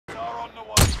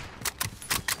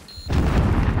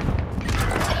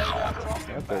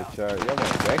search y'all. Y'all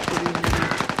want back to these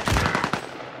niggas?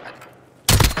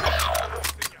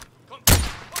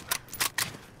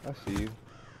 I see you.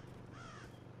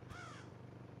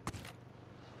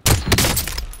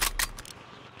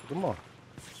 Come on.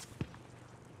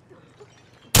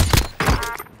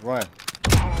 Run.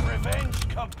 Revenge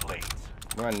complete.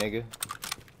 Run, nigga.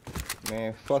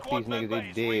 Man, fuck these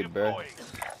niggas, they dead, bruh.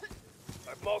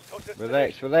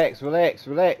 Relax, relax, relax,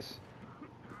 relax.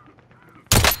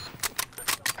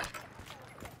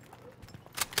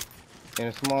 In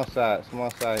a small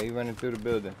side, he running through the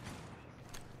building.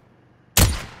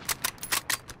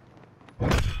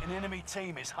 An enemy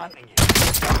team is hunting you.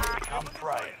 Become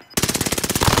prey.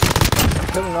 I'm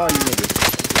killing all you niggas.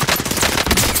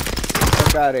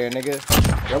 Fuck out of here,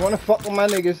 nigga. Y'all wanna fuck with my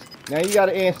niggas? Now you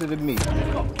gotta answer to me.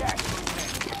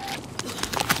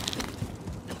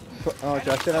 Oh, I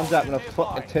said I'm dropping a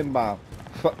fucking 10 bomb.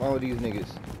 Fuck wrong with these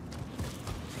niggas.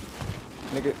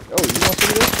 Nigga, oh, you want some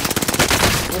of this?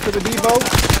 You want some of the Debo?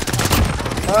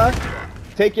 Huh?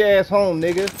 Take your ass home,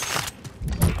 nigga.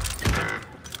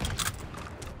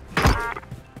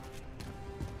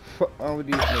 Fuck wrong with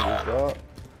these niggas, dog.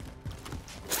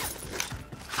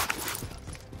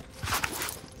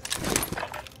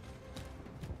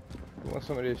 You want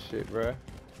some of this shit, bruh?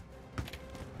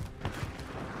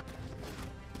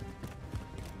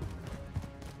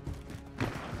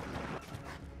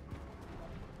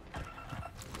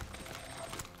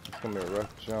 Come here,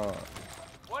 Rough John.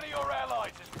 One of your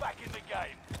allies is back in the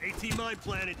game. 18 mine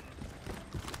planted.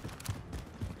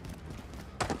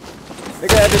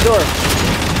 Nigga at the door.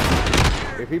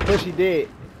 If he push, he dead.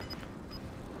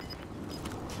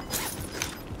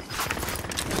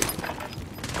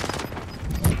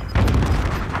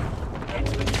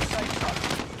 Into the new safe zone.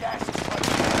 Gas is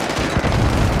closing.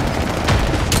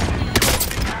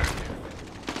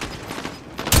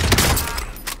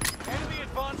 Enemy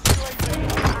advanced UAV.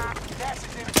 Gas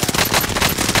is inbound.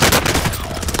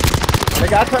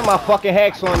 Nigga, I turned my fucking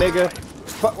hacks on, nigga.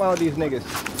 Fuck around with these niggas.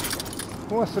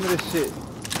 Who wants some of this shit?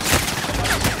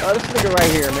 Oh, this nigga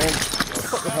right here, man.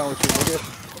 Fuck is wrong with you, nigga?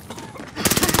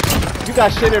 You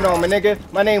got shitted on me, nigga.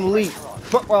 My name Lee.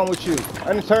 Fuck wrong with you?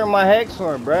 I done turned my hacks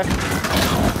on, bruh.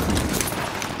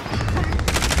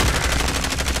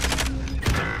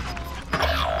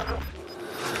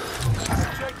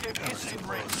 Objective is in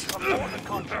reach. Abort the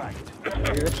contract.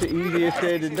 Nigga, that shit easier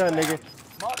said than done, nigga.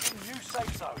 Marking new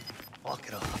safe zone. Lock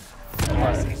it off.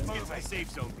 He's moving. Safe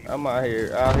zone, people. I'm out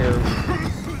here.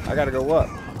 I gotta go up.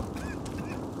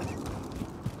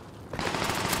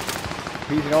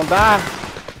 He's gonna die.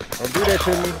 Don't do that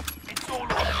to me. It's all on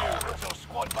you until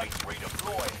squad mates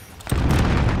redeploy.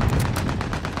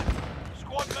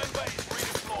 Squad member is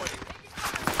redeployed.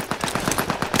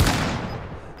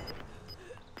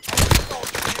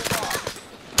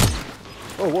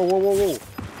 Oh, whoa, whoa, whoa, whoa.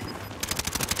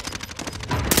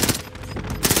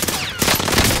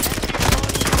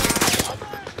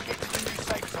 Get to the new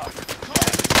safe zone.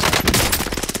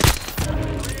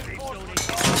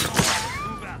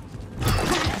 Move out.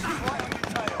 Right on your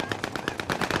tail.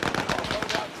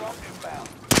 Loadout drop inbound.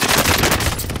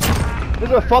 This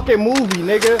is a fucking movie,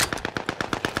 nigga.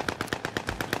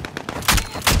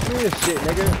 Give me this shit,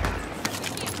 nigga.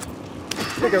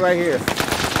 Nigga right here.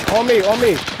 On me, on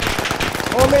me.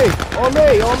 On me, on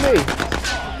me, on me.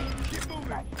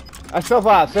 I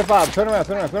survived. Turn around.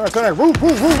 Roof.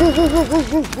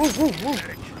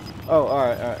 Oh,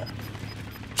 alright.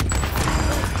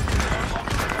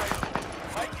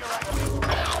 Make your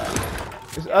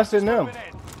actions. It's us and them. Moving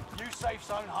in. New safe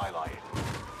zone highlighted.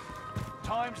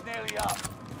 Time's nearly up.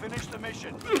 Finish the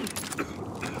mission.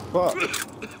 Fuck.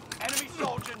 Enemy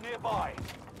soldier nearby.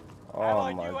 Oh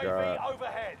Allied my UAV god.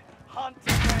 overhead. Hunt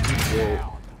and Dead.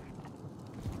 down.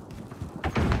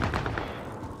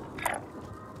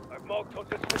 I've marked our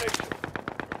destination.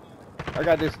 I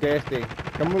got this gas thing.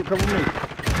 Come with me.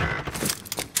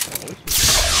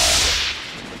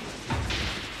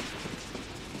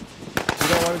 You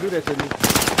don't want to do that to me.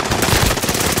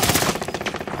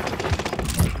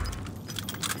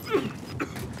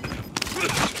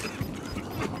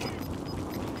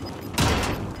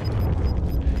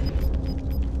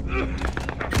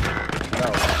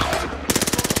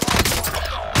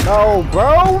 No,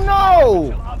 bro,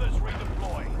 no! Others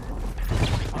redeploy.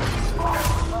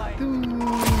 Dude.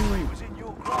 Was in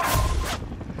your grasp.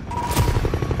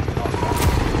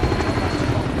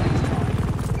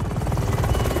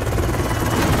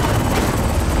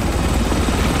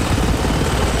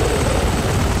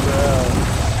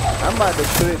 I'm about to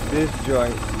clip this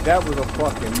joint. That was a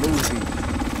fucking movie.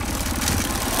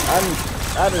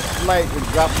 I just sniped and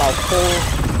dropped my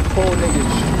four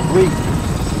niggas straight.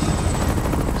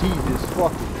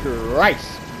 fucking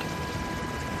Christ.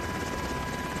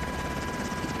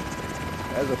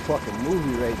 That's a fucking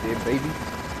movie right there, baby.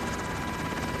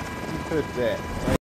 Let me put that. Right